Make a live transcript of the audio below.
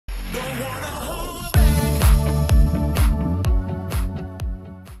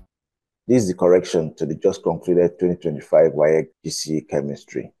This is the correction to the just concluded 2025 WAEC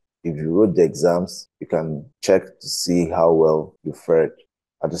Chemistry. If you wrote the exams, you can check to see how well you fared.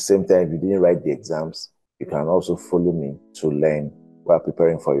 At the same time, if you didn't write the exams, you can also follow me to learn while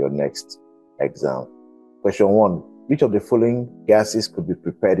preparing for your next exam. Question 1. Which of the following gases could be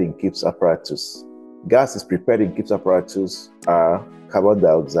prepared in Gibbs apparatus? Gases prepared in Gibbs apparatus are carbon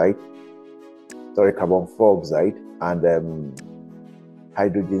dioxide, carbon dioxide, and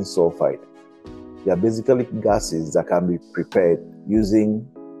hydrogen sulfide. They are basically gases that can be prepared using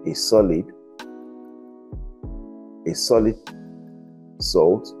a solid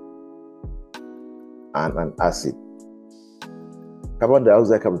salt, and an acid. Carbon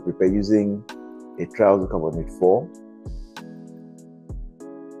dioxide can be prepared using a triiodocarbonate 4,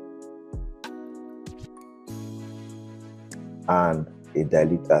 and a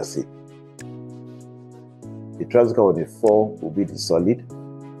dilute acid. The triiodocarbonate 4 will be the solid,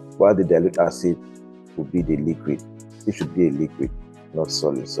 while the dilute acid will be the liquid. It should be a liquid, not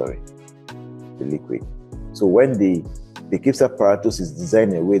solid, the liquid. So when the Gibbs apparatus is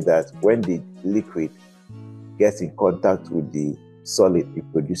designed in a way that when the liquid gets in contact with the solid,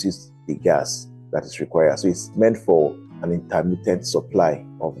 it produces the gas that is required. So it's meant for an intermittent supply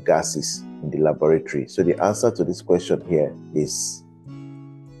of gases in the laboratory. So the answer to this question here is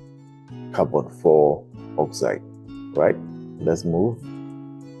carbon dioxide, right? Let's move.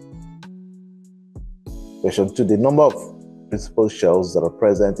 Question 2. The number of principal shells that are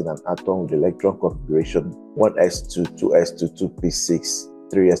present in an atom with electron configuration 1s2, 2s2,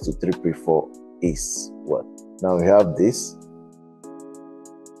 2p6, 3s2, 3p4 is what? Now we have this.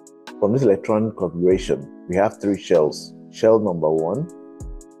 From this electron configuration, we have 3 shells. Shell number 1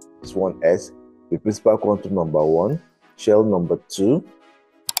 is 1s with principal quantum number 1. Shell number 2,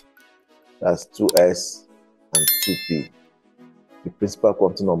 that's 2s and 2p with principal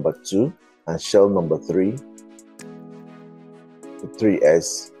quantum number 2. And shell number 3,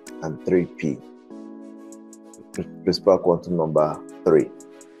 3s and 3p, principal quantum number 3.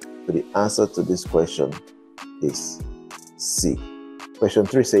 So the answer to this question is C. Question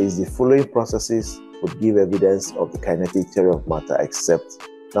 3 says the following processes would give evidence of the kinetic theory of matter except.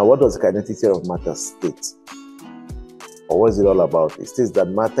 Now, what does the kinetic theory of matter state? Or what is it all about? It states that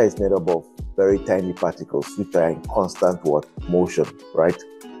matter is made up of very tiny particles which are in constant motion, right?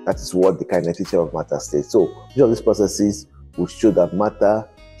 That is what the kinetic theory of matter states. So each of these processes will show that matter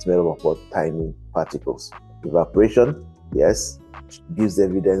is made up of tiny particles. Evaporation, yes, gives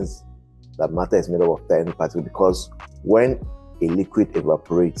evidence that matter is made up of tiny particles because when a liquid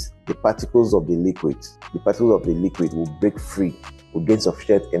evaporates, the particles of the liquid will break free, will gain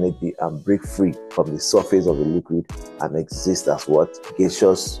sufficient energy and break free from the surface of the liquid and exist as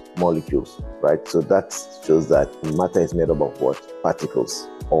gaseous molecules, right? So that shows that matter is made up of particles,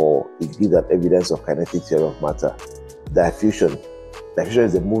 or it gives that evidence of kinetic theory of matter. Diffusion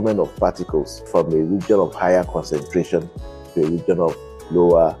is the movement of particles from a region of higher concentration to a region of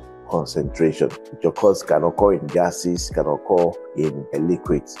lower concentration, which can occur in gases, can occur in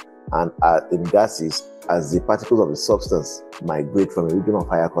liquids. And in gases, as the particles of the substance migrate from a region of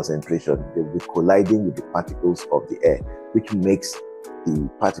higher concentration, they will be colliding with the particles of the air, which makes the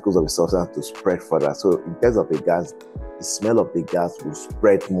particles of the substance to spread further. So in terms of the gas, the smell of the gas will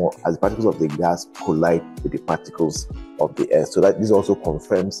spread more as the particles of the gas collide with the particles of the air. So that this also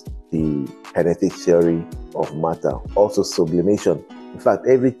confirms the kinetic theory of matter. Also sublimation. In fact,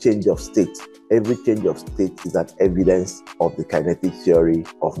 every change of state is an evidence of the kinetic theory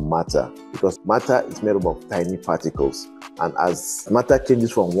of matter, because matter is made up of tiny particles, and as matter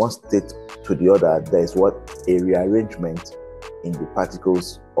changes from one state to the other, there is a rearrangement in the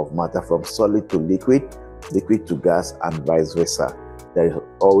particles of matter from solid to liquid to gas, and vice versa. There is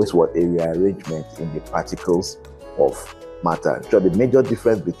always a rearrangement in the particles of matter. So the major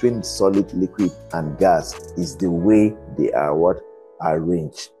difference between solid, liquid, and gas is the way they are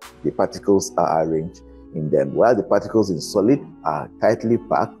arranged. The particles are arranged in them, while the particles in solid are tightly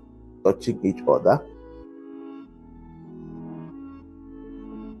packed, touching each other.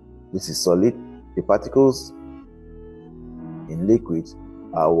 This is solid. The particles in liquids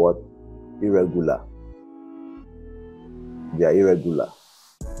are irregular. They are irregular.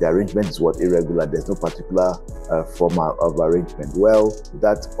 The arrangement is irregular. There's no particular form of arrangement. Well,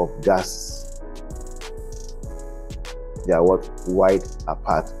 that of gas, they are wide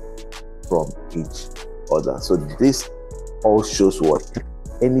apart from each other. So this all shows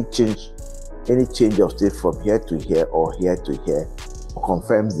any change of state from here to here or here to here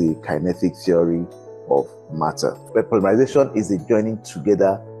confirms the kinetic theory of matter. Polymerization is the joining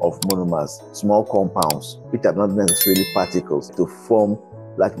together of monomers, small compounds, which are not necessarily particles, to form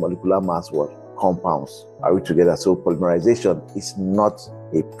large molecular mass what? Compounds. Are we together? So polymerization is not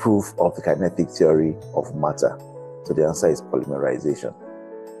a proof of the kinetic theory of matter. So the answer is polymerization.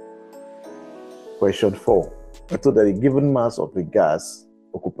 Question 4. I thought that a given mass of a gas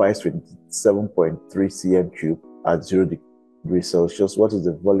occupies 27.3 cm cube at 0 degrees Celsius. What is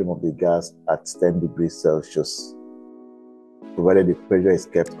the volume of the gas at 10 degrees Celsius? Provided the pressure is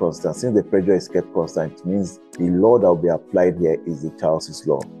kept constant. Since the pressure is kept constant, it means the law that will be applied here is the Charles's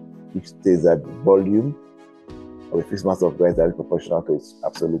law, which states that the volume of a fixed mass of gas is directly proportional to its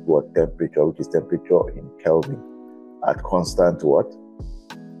absolute temperature, which is temperature in Kelvin, at constant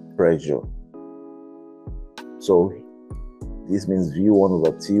pressure. So this means V1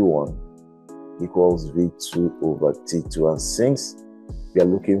 over T1 equals V2 over T2. And since we are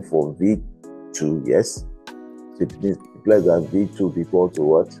looking for V2, yes, so it implies that V2 will be equal to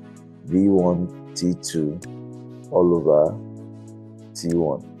what? V1 T2 all over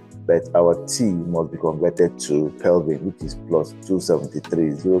T1. But our T must be converted to Kelvin, which is plus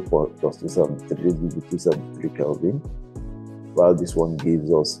 273. 0 plus 273 gives you 273 Kelvin, while this one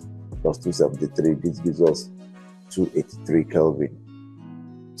gives us plus 273. This gives us 283 Kelvin.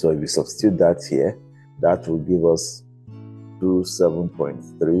 So if we substitute that here, that will give us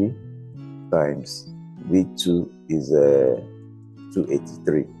 27.3 times V2 is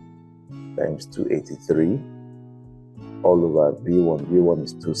 283 times 283 all over V1. V1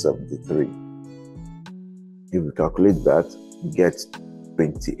 is 273. If we calculate that, we get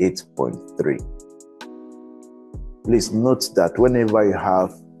 28.3. Please note that whenever you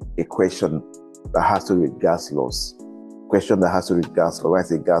have a question that has to do with gas laws, when I say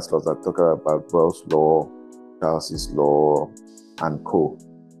gas laws, I'm talking about Boyle's law, Charles's law, and co.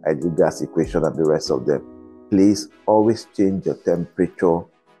 Ideal gas equation and the rest of them. Please always change your temperature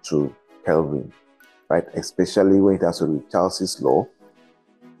to Kelvin, right? Especially when it has to do with Charles's law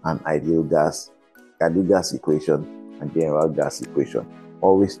and ideal gas equation and general gas equation.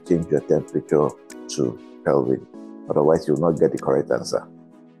 Always change your temperature to Kelvin. Otherwise, you'll not get the correct answer.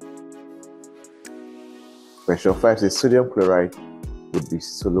 Question 5 says sodium chloride would be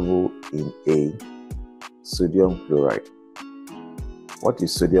soluble in a sodium chloride. What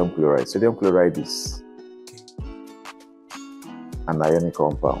is sodium chloride? Sodium chloride is an ionic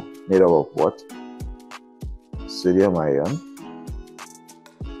compound made up of what? Sodium ion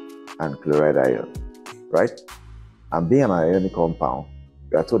and chloride ion, right? And being an ionic compound,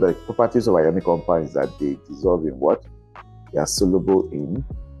 we are told that the properties of ionic compound is that they dissolve in what? They are soluble in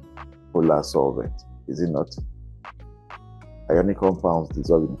polar solvent. Is it not? Ionic compounds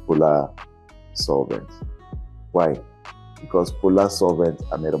dissolve in polar solvent. Why? Because polar solvents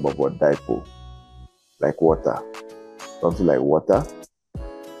are made up of what? Dipole, like water. Something like water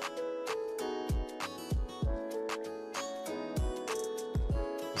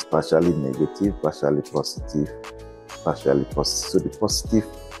is partially negative, partially positive, partially positive. So the positive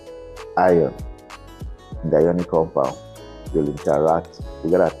ion in the ionic compound will get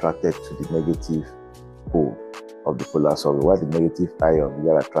attracted to the negative pole of the polar solvent, while the negative ion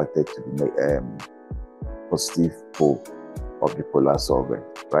will get attracted to the positive pole of the polar solvent,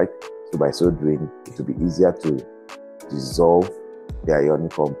 right? So by so doing, it will be easier to dissolve the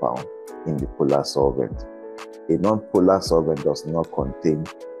ionic compound in the polar solvent. A non-polar solvent does not contain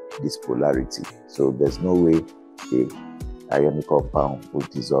this polarity, so there's no way the ionic compound will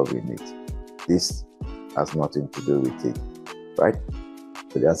dissolve in it. This has nothing to do with it, right?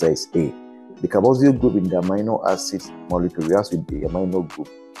 So the answer is A. The carboxyl group in the amino acid molecule reacts with the amino group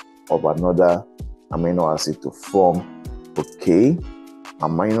of another amino acid to form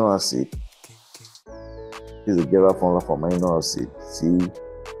amino acid. This is the general formula for amino acid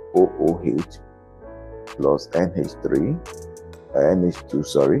COOH plus NH2,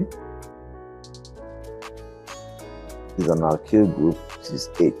 sorry. This is an alkyl group, which is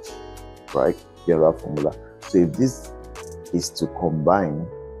H, right? General formula. So if this is to combine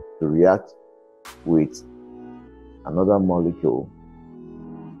to react with another molecule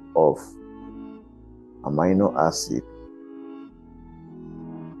of amino acid,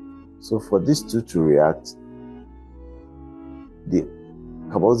 so for these two to react, the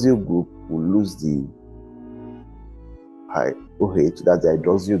carboxyl group will lose the OH, that's the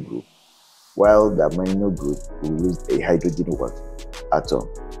hydroxyl group, while the amino group will lose a hydrogen atom.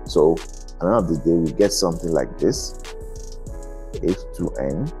 So at the end of the day, we get something like this: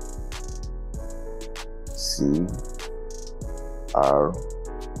 H2N C R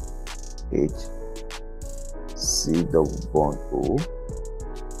H C double bond O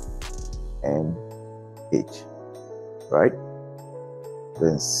N H, right?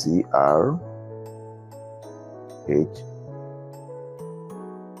 Then C R H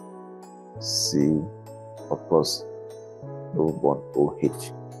C, of course, double bond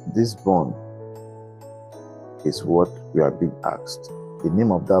OH. This bond is what we are being asked. The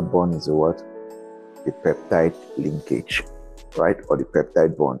name of that bond is what? The peptide linkage, right? Or the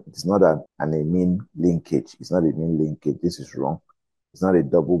peptide bond. It's not an amine linkage. It's not a amine linkage. This is wrong. It's not a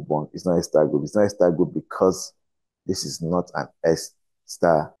double bond. It's not a star group. It's not a star group because this is not an S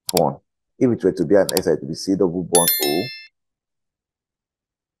star bond. If it were to be an S, it would be C double bond O.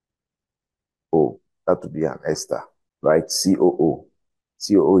 That would be an S star, right? COO.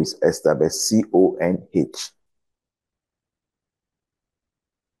 COO is S star, but CONH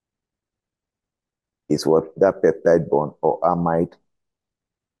is what? That peptide bond or amide,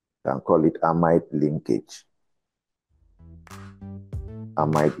 can call it amide linkage.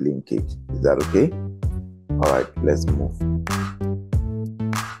 Amide linkage. Is that okay? All right, let's move.